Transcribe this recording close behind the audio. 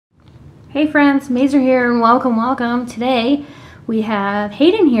Hey friends, Mazer here and welcome. Today we have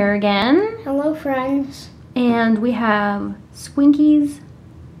Hayden here again. Hello friends. And we have Squinkies,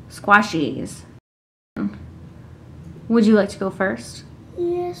 Squashies. Would you like to go first?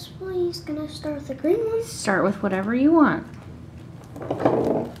 Yes, please. Gonna start with the green one? Start with whatever you want.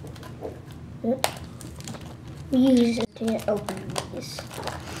 Yep. We use it to open these.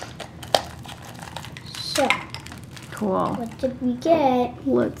 So. Cool. What did we get?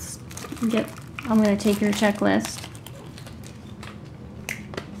 I'm going to take your checklist.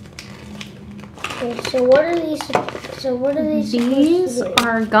 Okay, so what are these? These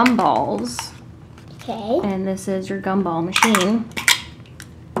are gumballs. Okay. And this is your gumball machine.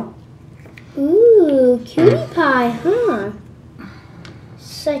 Ooh, cutie pie, huh?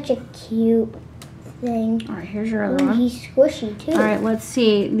 Such a cute thing. All right, here's your other one. He's squishy too. All right, let's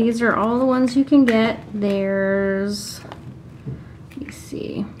see. These are all the ones you can get. There's, let me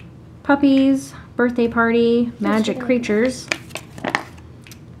see, puppies, birthday party, magic creatures,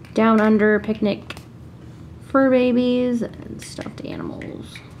 down under, picnic, fur babies, and stuffed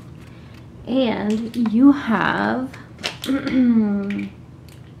animals. And you have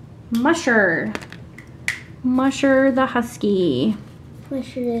Musher the husky.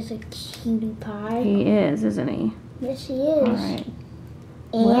 Musher is a cutie pie. He is, isn't he? Yes, he is.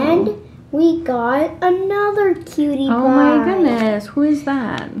 All right. And we got another cutie pie. Oh my goodness, who is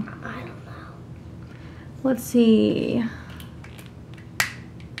that? I don't know. Let's see.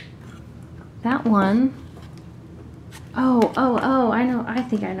 That one. Oh, I know. I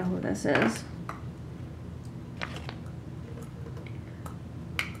think I know who this is.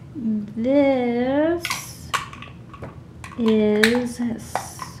 This is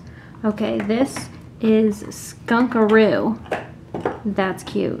Skunkaroo. That's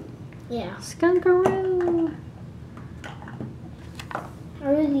cute. Yeah. Skunkaroo.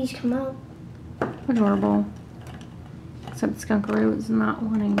 How did these come out? Adorable. Except Skunkaroo is not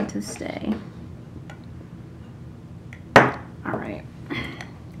wanting to stay. Alright.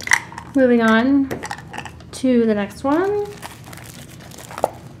 Moving on to the next one.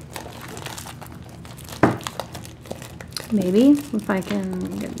 Maybe, if I can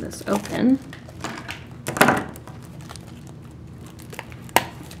get this open.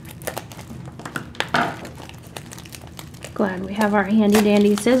 Glad we have our handy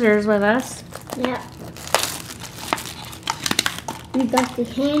dandy scissors with us. Yeah. We got the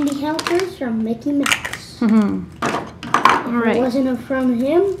handy helpers from Mickey Mouse. All right. If it wasn't from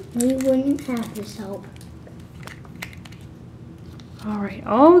him, we wouldn't have this help. All right.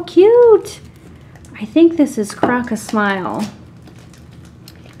 Oh, cute. I think this is Croc-a-Smile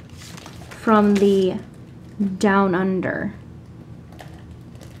from the Down Under.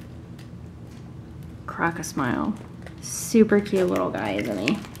 Croc-a-Smile. Super cute little guy, isn't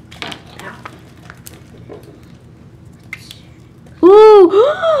he? Ooh!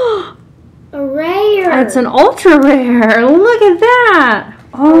 A rare! It's an ultra rare. Look at that!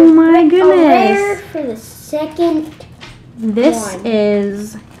 Oh my goodness! A rare for the second This one.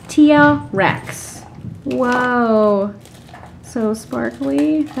 is Tia Rex. Whoa! So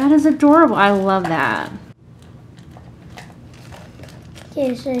sparkly. That is adorable. I love that.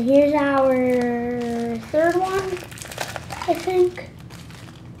 Okay, so here's our third one, I think.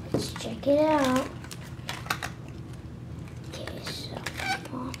 Let's check it out. Okay, so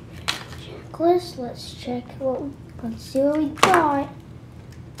checklist. Let's see what we got.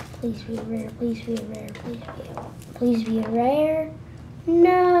 Please be rare, please be rare, please be rare.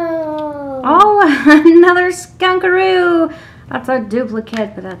 No. Oh, another Skunkaroo. That's a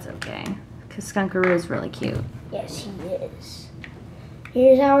duplicate, but that's okay. Because Skunkaroo is really cute. Yes, he is.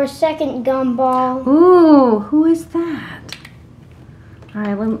 Here's our second gumball. Ooh, who is that? All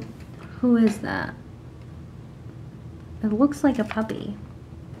right, who is that? It looks like a puppy.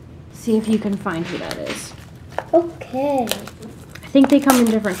 See if you can find who that is. Okay. I think they come in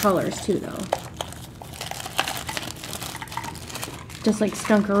different colors too, though. Just like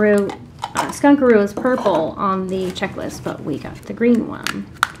Skunkaroo. Skunkaroo is purple on the checklist, but we got the green one.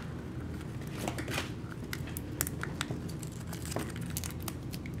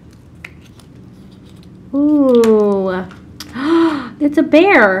 Ooh. It's a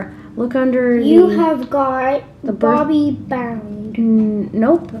bear. Look under You have got the Bobby Bound.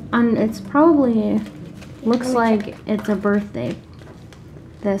 Nope. It's probably, looks like it's a birthday.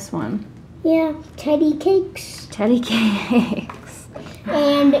 This one. Yeah, Teddy Cakes. Teddy Cakes.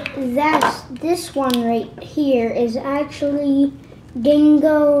 And this one right here is actually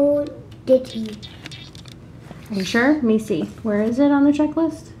Dingo Ditty. Are you sure? Let me see. Where is it on the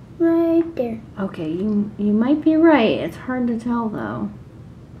checklist? Right there. Okay, you might be right. It's hard to tell though.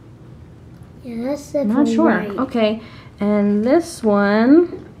 Yeah, that's I'm definitely not sure. right. Okay, and this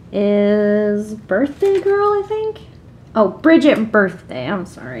one is Birthday Girl, I think. Oh, Bridget Birthday. I'm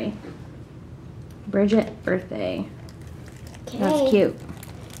sorry. Bridget Birthday. Okay. That's cute.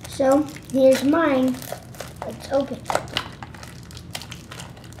 So, here's mine. Let's open it.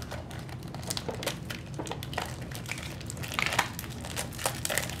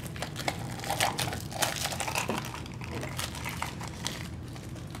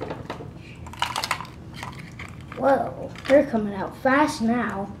 Whoa, they're coming out fast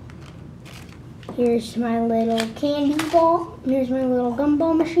now. Here's my little candy ball. Here's my little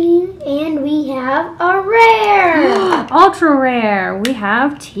gumball machine. And we have a rare! Ultra rare. We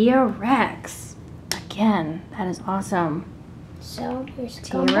have T-Rex. Again, that is awesome. So, here's T-Rex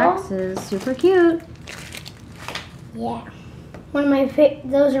Gumball. is super cute. Yeah. One of my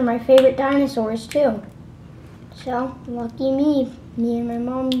those are my favorite dinosaurs too. So, lucky me. Me and my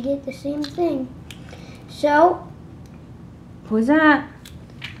mom get the same thing. So, Who's that?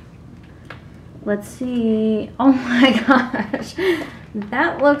 Let's see. Oh my gosh.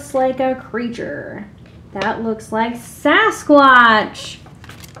 That looks like a creature. That looks like Sasquatch.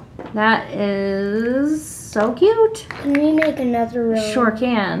 That is so cute. can we make another row? Sure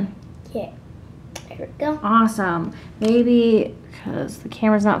can. Yeah. There we go. Awesome. Maybe because the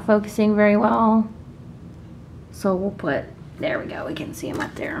camera's not focusing very well. So we'll put, there we go. We can see him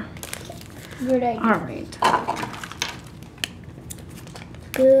up there. Good idea. All right.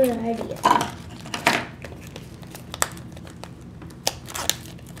 Good idea.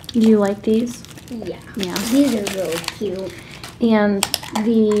 Do you like these? Yeah. Yeah. These are really cute. And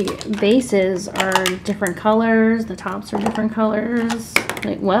the bases are different colors. The tops are different colors.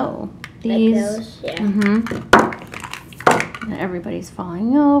 Like, whoa. These. Like those, yeah. Mm-hmm. And everybody's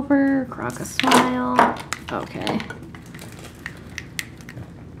falling over. Croc a smile. Okay.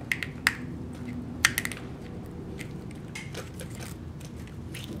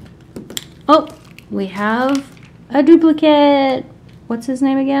 Oh, we have a duplicate. What's his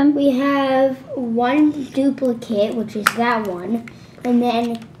name again? We have one duplicate, which is that one, and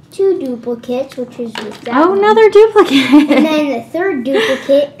then two duplicates, which is that Oh, one. another duplicate. And then the third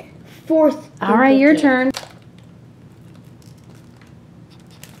duplicate, fourth duplicate. All right, your turn.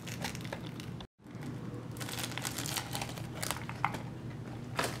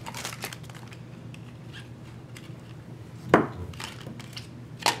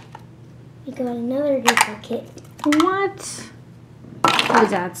 We got another duplicate. What? What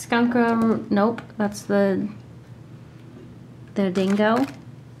is that? Skunka? Nope, that's the dingo.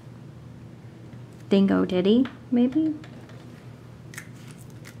 Dingo Diddy, maybe?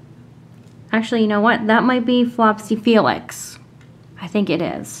 Actually, you know what? That might be Flopsy Felix. I think it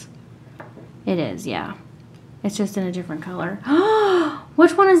is. It is, yeah. It's just in a different color.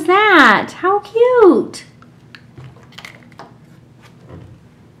 Which one is that? How cute!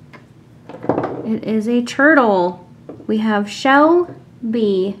 It is a turtle. We have Shell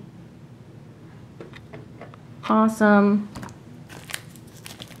B. Awesome.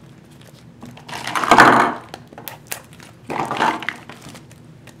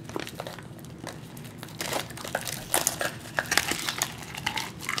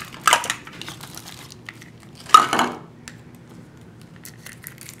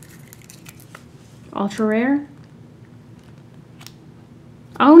 Ultra rare.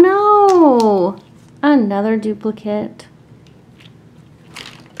 Oh no! Another duplicate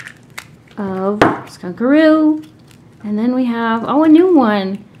of Skunkaroo. And then we have, oh, a new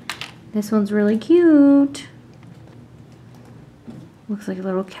one. This one's really cute. Looks like a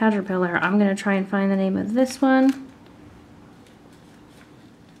little caterpillar. I'm gonna try and find the name of this one.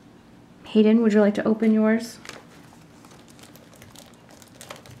 Hayden, would you like to open yours?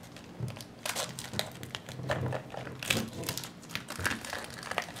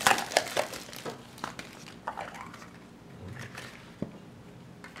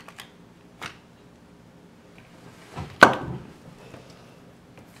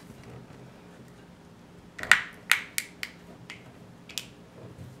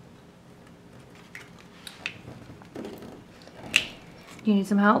 You need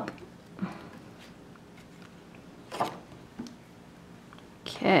some help?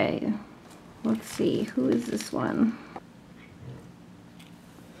 Okay, let's see, who is this one?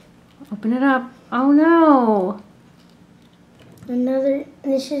 Open it up. Oh no! Another,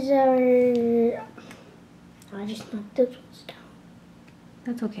 this is our, I just knocked those ones down.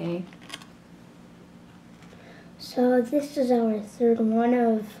 That's okay. So this is our third one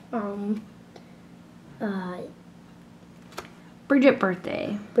of, Bridget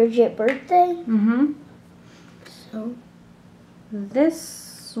Birthday. Bridget Birthday. Mm-hmm. So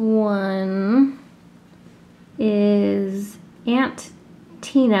This This one is Aunt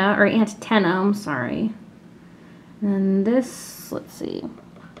Tina, or Aunt Tenna, I'm sorry. And this, let's see.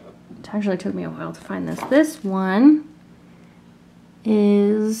 It actually took me a while to find this. This one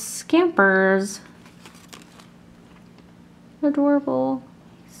is Scampers. Adorable.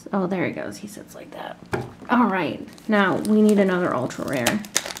 Oh, there he goes. He sits like that. All right. Now, we need another ultra rare.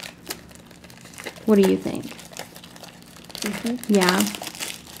 What do you think? Yeah.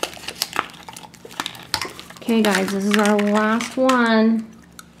 Okay, guys. This is our last one.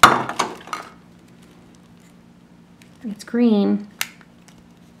 It's green.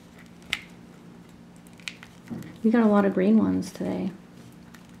 We got a lot of green ones today.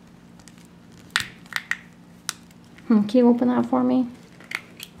 Can you open that for me?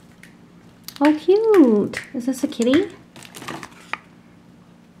 Oh, cute. Is this a kitty?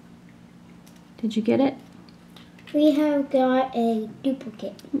 Did you get it? We have got a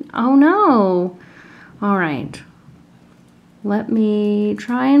duplicate. Oh, no. All right. Let me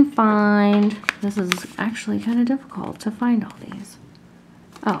try and find... This is actually kind of difficult to find all these.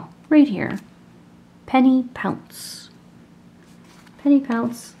 Oh, right here. Penny Pounce. Penny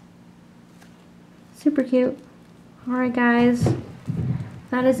Pounce. Super cute. Alright guys,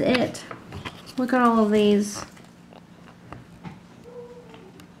 that is it. Look at all of these.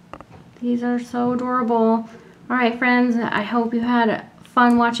 These are so adorable. Alright friends, I hope you had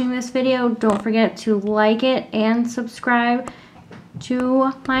fun watching this video. Don't forget to like it and subscribe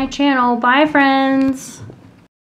to my channel. Bye friends!